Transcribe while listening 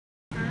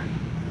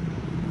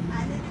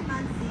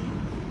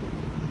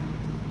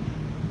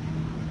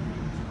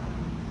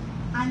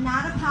I'm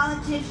not a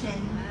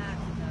politician,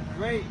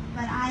 Great.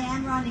 but I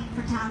am running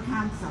for town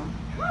council.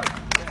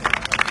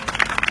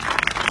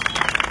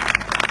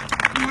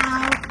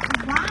 Now,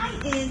 why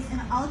is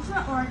an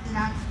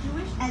ultra-Orthodox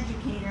Jewish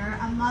educator,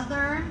 a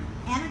mother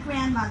and a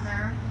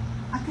grandmother,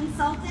 a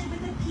consultant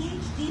with a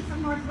PhD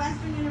from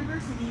Northwestern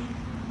University,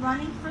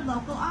 running for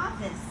local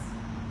office?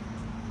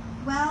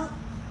 Well,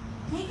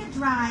 take a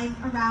drive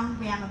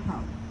around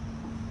Ramapo.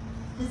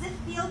 Does it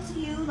feel to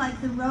you like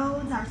the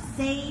roads are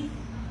safe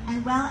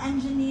and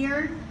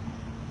well-engineered?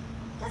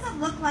 Does it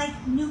look like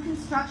new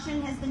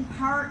construction has been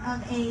part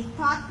of a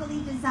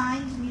thoughtfully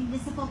designed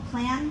municipal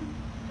plan?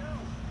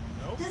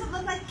 Nope. Does it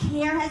look like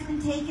care has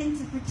been taken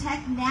to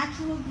protect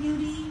natural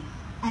beauty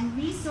and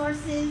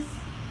resources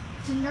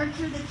to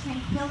nurture the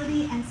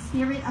tranquility and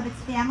spirit of its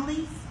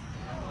families?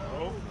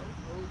 Nope.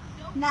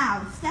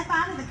 Now, step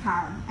out of the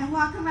car and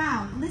walk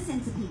around. Listen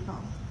to people.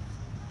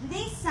 Do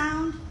they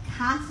sound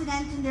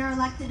confident in their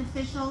elected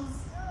officials?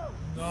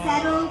 No.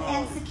 Settled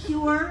and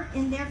secure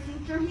in their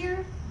future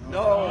here?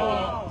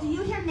 No. Do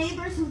you hear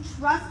neighbors who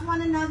trust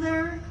one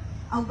another,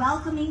 a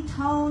welcoming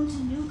tone to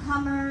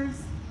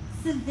newcomers,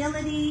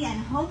 civility and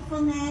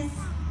hopefulness,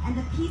 and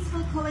the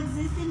peaceful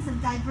coexistence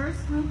of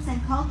diverse groups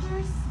and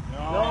cultures?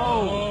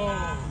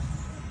 No.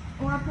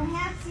 Or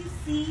perhaps you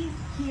see,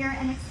 hear,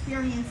 and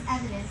experience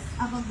evidence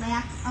of a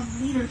lack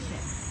of leadership.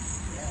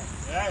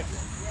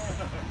 Yes.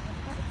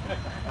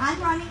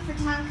 I'm running for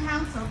town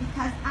council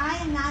because I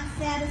am not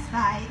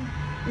satisfied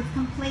with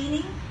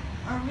complaining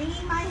or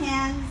wringing my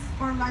hands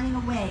or running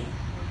away.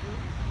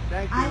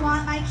 Thank you. I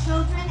want my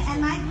children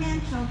and my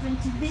grandchildren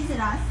to visit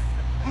us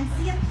and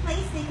see a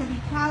place they can be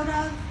proud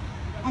of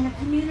and a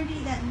community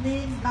that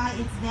lives by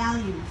its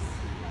values.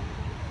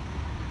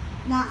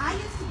 Now, I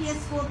used to be a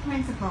school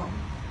principal,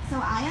 so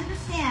I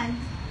understand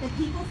that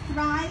people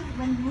thrive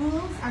when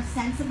rules are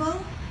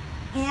sensible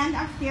and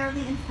are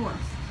fairly enforced.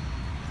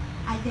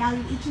 I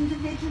value each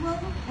individual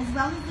as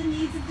well as the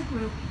needs of the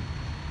group.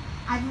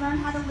 I've learned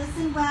how to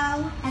listen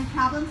well and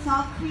problem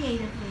solve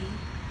creatively.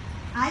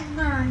 I've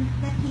learned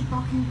that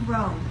people can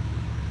grow.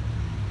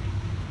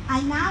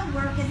 I now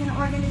work as an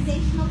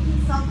organizational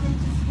consultant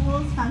to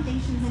schools,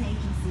 foundations, and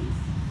agencies.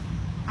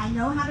 I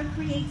know how to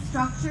create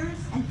structures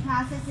and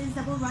processes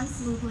that will run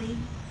smoothly,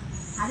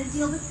 how to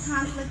deal with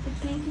conflict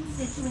between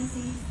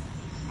constituencies,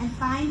 and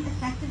find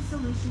effective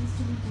solutions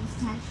to reduce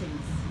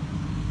tensions.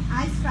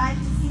 I strive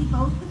to see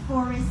both the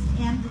forest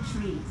and the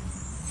trees.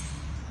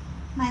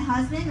 My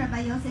husband,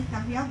 Rabbi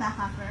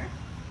Bechhofer,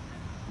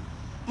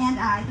 and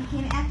I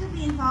became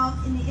actively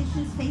involved in the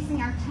issues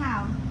facing our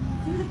town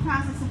through the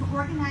process of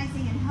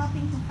organizing and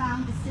helping to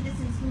found the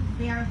Citizens Group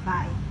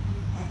Verify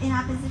in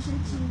opposition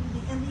to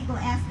the illegal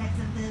aspects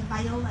of the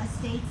Viola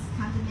Estates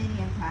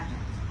condominium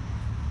project.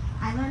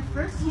 I learned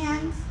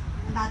firsthand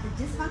about the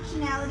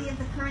dysfunctionality of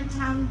the current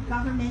town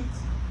government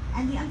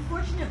and the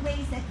unfortunate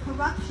ways that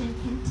corruption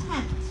can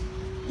tempt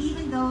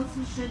even those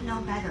who should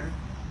know better.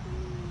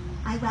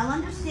 I well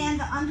understand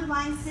the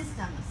underlying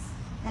systems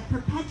that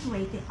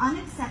perpetuate the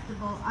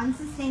unacceptable,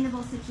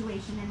 unsustainable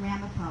situation in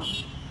Ramapo.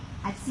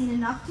 I've seen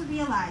enough to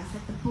realize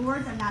that the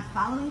boards are not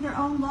following their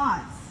own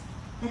laws,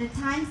 that at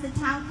times the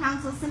town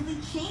council simply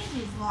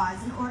changes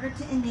laws in order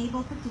to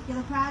enable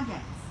particular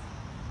projects.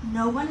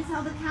 No one is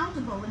held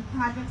accountable when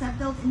projects are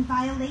built in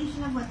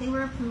violation of what they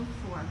were approved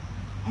for,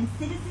 and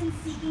citizens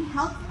seeking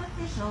help from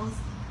officials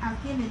are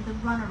given the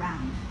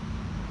runaround.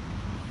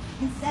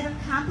 Instead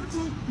of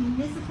competent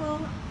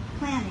municipal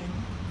planning,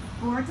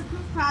 boards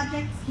approve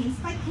projects case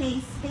by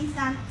case based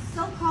on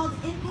so-called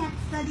impact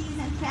studies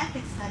and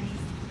traffic studies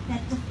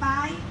that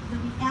defy the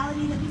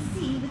reality that we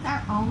see with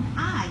our own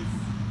eyes.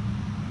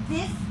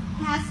 This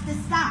has to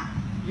stop.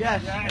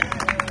 Yes. The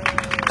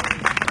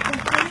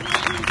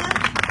favoritism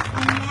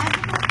and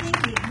magical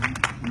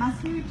thinking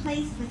must be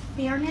replaced with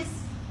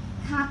fairness,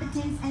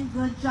 competence, and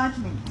good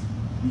judgment.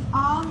 We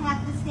all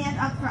have to stand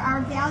up for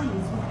our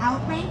values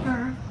without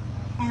rancor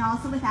and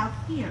also without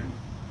fear.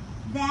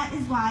 That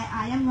is why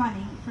I am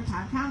running for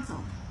town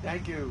council.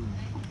 Thank you.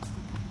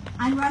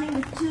 I'm running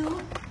with two,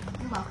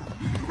 you're welcome.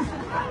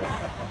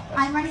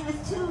 I'm running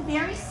with two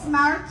very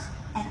smart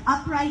and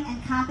upright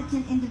and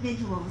competent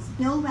individuals,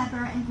 Bill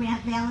Weber and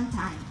Grant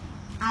Valentine.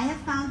 I have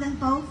found them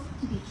both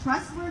to be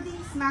trustworthy,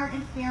 smart,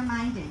 and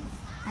fair-minded.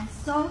 I'm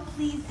so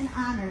pleased and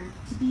honored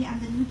to be on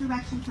the New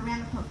Direction to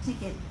Ramapo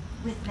ticket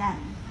with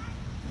them.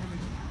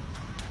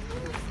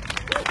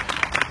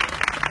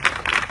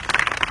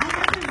 I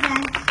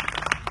represent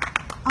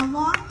a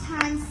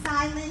long-time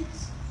silent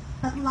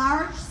but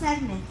large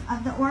segment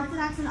of the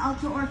Orthodox and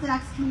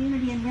ultra-Orthodox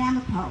community in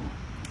Ramapo,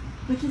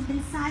 which has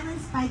been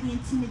silenced by the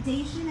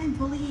intimidation and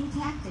bullying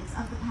tactics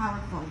of the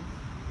powerful.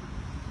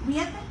 We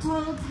have been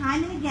told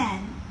time and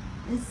again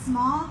that a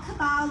small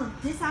cabal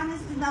of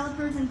dishonest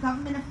developers and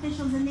government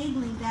officials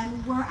enabling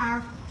them were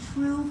our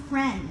true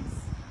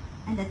friends,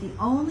 and that the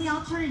only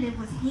alternative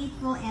was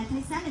hateful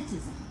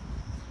anti-Semitism.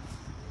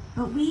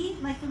 But we,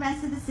 like the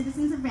rest of the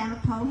citizens of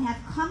Ramapo, have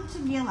come to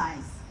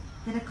realize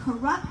that a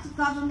corrupt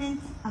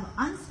government of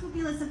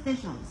unscrupulous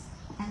officials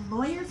and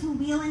lawyers who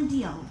wheel and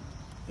deal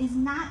is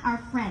not our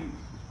friend.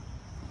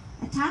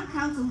 A town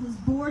council whose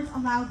boards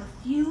allow the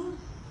few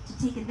to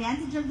take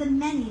advantage of the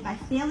many by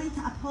failing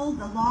to uphold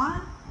the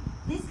law,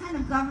 this kind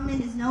of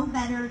government is no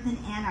better than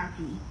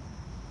anarchy.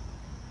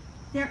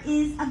 There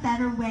is a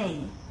better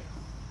way.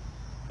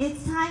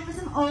 It's time for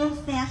some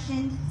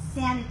old-fashioned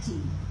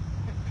sanity.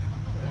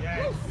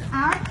 Yes.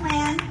 Our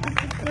plan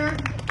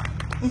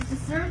is to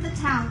serve the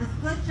town with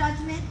good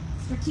judgment,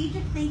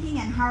 strategic thinking,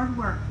 and hard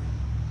work.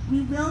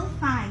 We will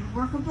find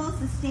workable,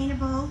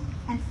 sustainable,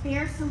 and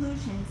fair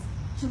solutions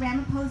to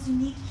Ramapo's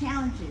unique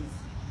challenges,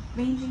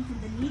 ranging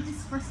from the need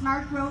for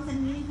smart growth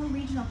and meaningful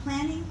regional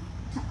planning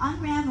to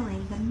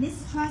unraveling the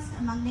mistrust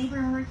among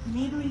neighboring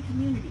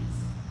communities,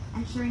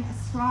 ensuring a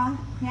strong,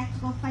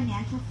 practical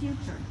financial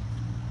future.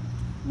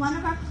 One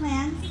of our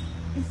plans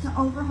is to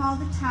overhaul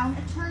the town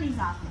attorney's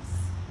office.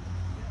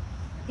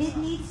 It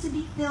needs to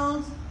be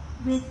filled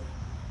with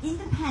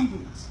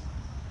independent,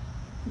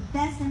 the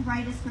best and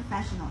brightest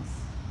professionals.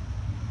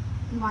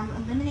 We want to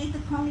eliminate the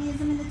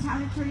cronyism in the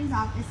town attorney's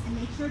office and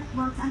make sure it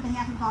works on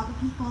behalf of all the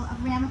people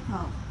of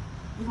Ramapo.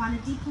 We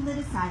want to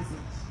depoliticize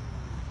it.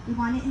 We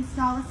want to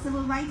install a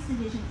civil rights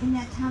division in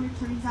that town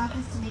attorney's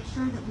office to make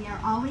sure that we are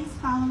always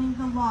following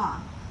the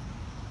law.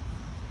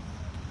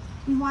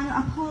 We want to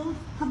uphold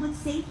public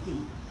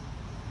safety.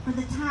 For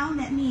the town,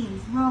 that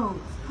means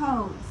roads,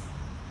 codes,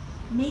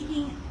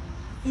 making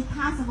it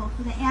possible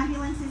for the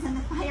ambulances and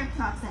the fire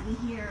trucks that we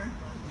hear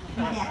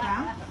in the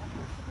background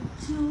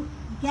to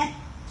get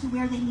to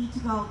where they need to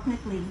go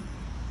quickly.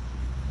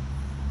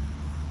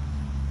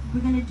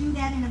 We're going to do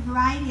that in a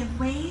variety of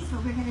ways,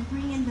 but we're going to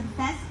bring in the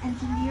best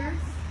engineers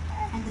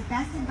and the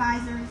best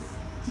advisors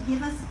to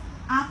give us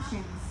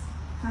options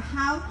for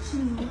how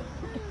to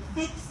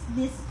fix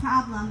this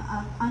problem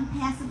of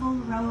unpassable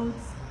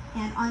roads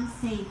and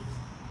unsafe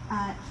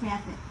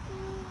traffic.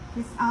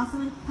 This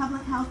also,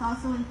 public health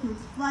also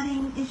includes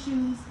flooding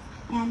issues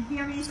and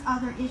various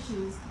other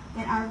issues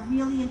that are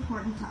really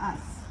important to us.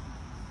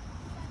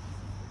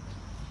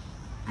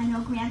 I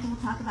know Grant will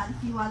talk about a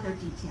few other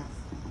details.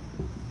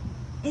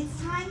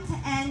 It's time to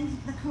end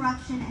the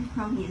corruption and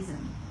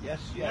cronyism. Yes,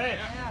 yes.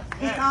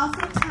 It's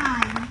also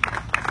time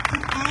to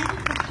end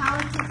the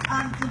politics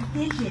of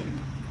division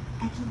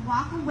and to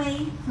walk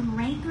away from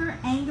rancor,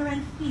 anger,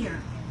 and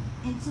fear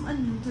into a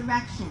new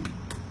direction.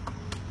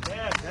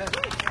 Yes, yes.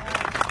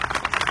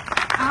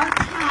 Our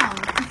town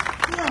is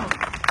filled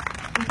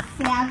with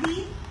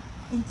savvy,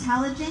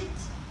 intelligent,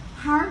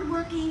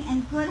 hardworking,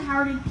 and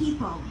good-hearted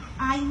people.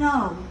 I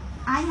know.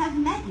 I have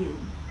met you.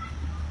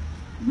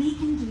 We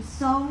can do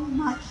so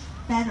much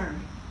better.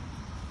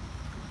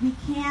 We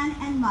can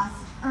and must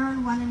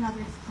earn one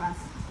another's trust.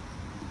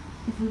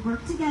 If we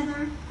work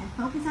together and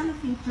focus on the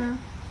future,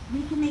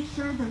 we can make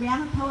sure the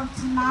Ramapo of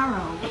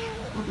tomorrow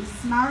will be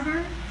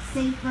smarter,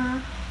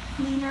 safer,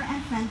 cleaner,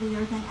 and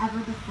friendlier than ever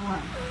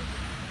before.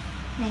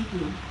 Thank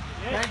you.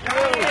 Thank you.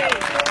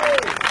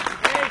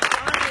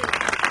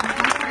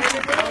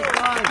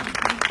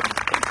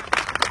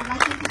 I'd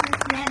like to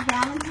introduce Grant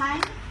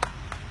Valentine,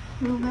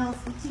 who will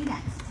speak to you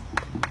next.